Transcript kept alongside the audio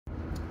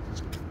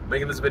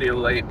Making this video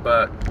late,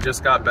 but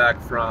just got back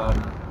from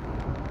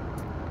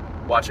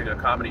watching a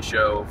comedy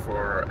show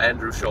for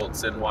Andrew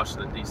Schultz in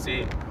Washington, D.C.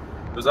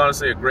 It was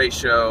honestly a great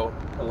show,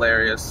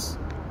 hilarious.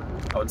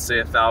 I would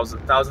say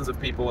thousands of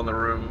people in the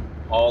room,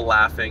 all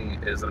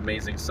laughing, is an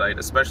amazing sight,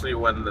 especially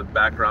when the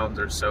backgrounds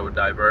are so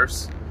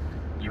diverse.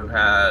 You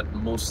had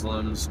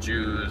Muslims,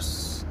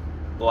 Jews,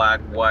 black,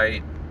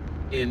 white,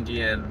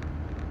 Indian,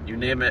 you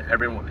name it,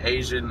 everyone,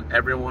 Asian,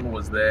 everyone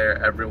was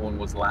there, everyone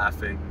was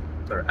laughing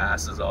their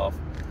asses off.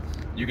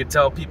 You could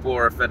tell people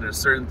are offended at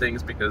certain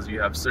things because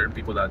you have certain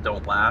people that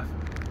don't laugh,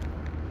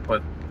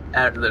 but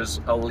there's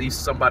at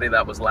least somebody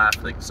that was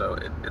laughing. So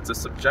it's a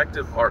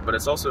subjective art, but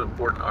it's also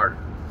important art.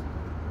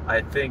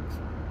 I think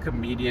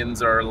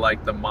comedians are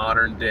like the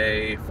modern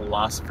day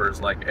philosophers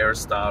like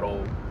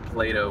Aristotle,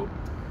 Plato,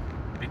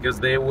 because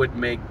they would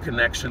make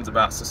connections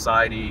about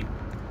society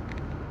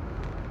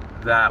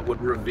that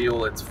would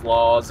reveal its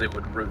flaws. It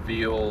would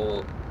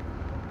reveal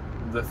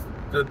the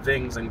good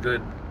things and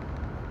good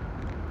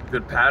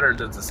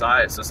patterns in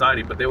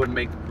society, but they would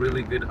make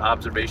really good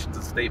observations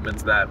and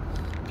statements that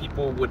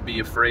people would be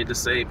afraid to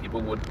say, people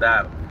would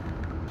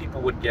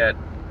get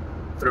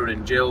thrown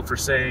in jail for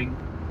saying.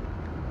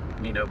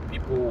 You know,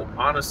 people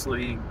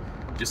honestly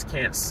just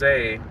can't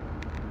say,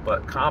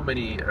 but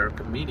comedy or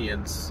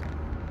comedians,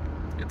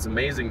 it's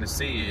amazing to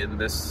see in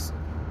this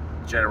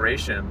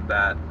generation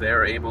that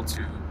they're able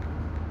to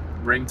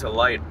bring to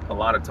light a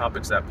lot of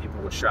topics that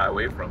people would shy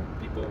away from.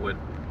 People would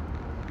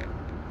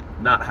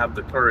not have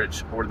the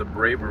courage or the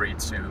bravery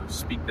to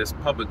speak this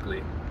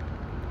publicly.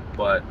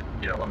 But,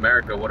 you know,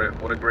 America, what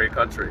a great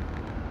country.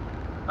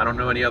 I don't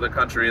know any other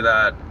country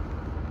that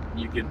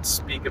you can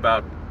speak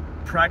about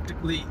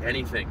practically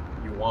anything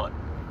you want,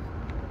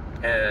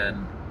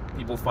 and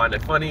people find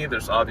it funny.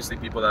 There's obviously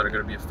people that are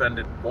going to be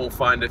offended, won't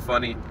find it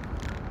funny,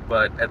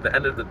 but at the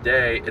end of the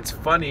day, it's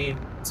funny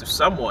to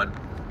someone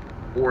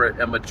or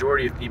a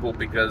majority of people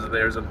because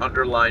there's an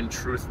underlying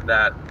truth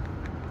that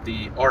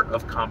the art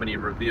of comedy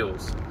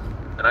reveals.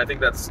 And I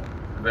think that's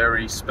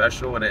very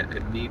special, and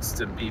it needs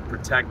to be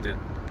protected,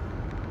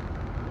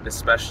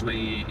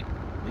 especially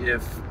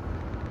if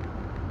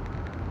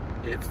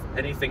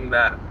anything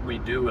that we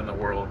do in the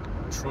world,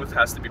 truth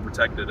has to be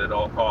protected at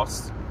all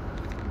costs.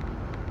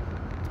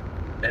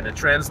 And it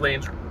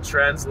transcends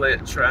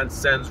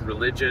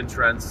religion,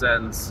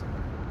 transcends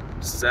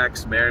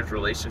sex, marriage,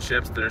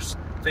 relationships. There's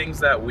things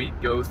that we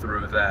go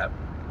through that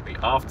we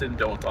often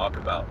don't talk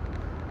about,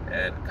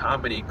 and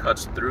comedy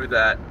cuts through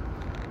that,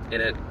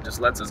 and it just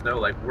lets us know,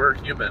 like, we're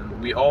human,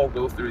 we all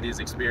go through these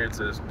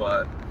experiences,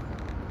 but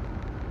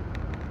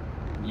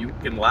you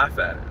can laugh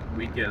at it,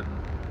 we can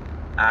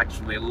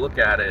actually look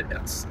at it,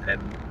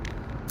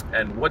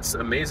 and what's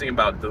amazing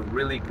about the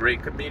really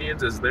great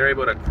comedians is they're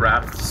able to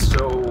craft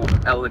so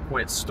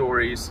eloquent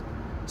stories,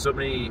 so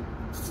many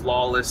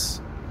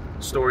flawless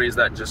stories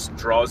that just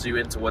draws you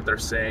into what they're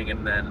saying,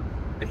 and then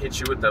they hit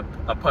you with a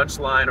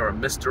punchline or a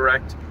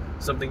misdirect,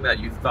 something that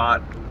you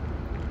thought,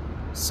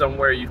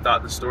 somewhere you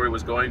thought the story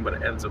was going, but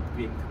it ends up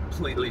being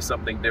completely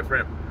something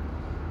different.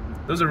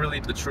 Those are really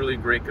the truly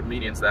great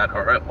comedians that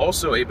are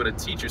also able to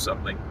teach you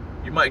something.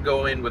 You might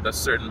go in with a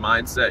certain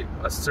mindset,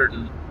 a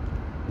certain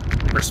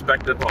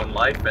perspective on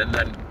life, and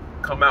then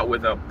come out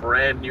with a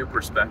brand new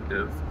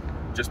perspective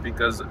just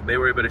because they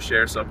were able to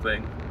share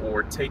something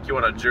or take you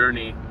on a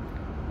journey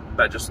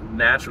that just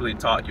naturally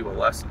taught you a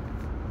lesson.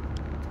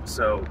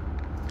 So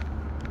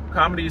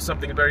comedy is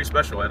something very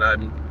special, and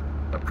I'm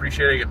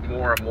appreciating it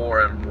more and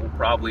more, and we'll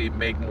probably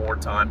make more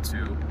time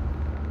to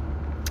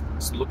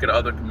just look at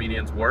other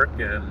comedians' work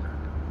and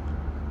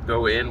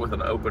go in with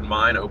an open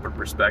mind, open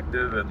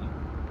perspective, and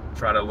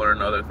try to learn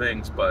other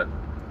things. But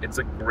it's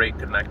a great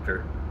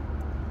connector.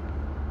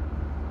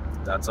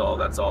 That's all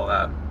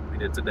that we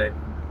did today.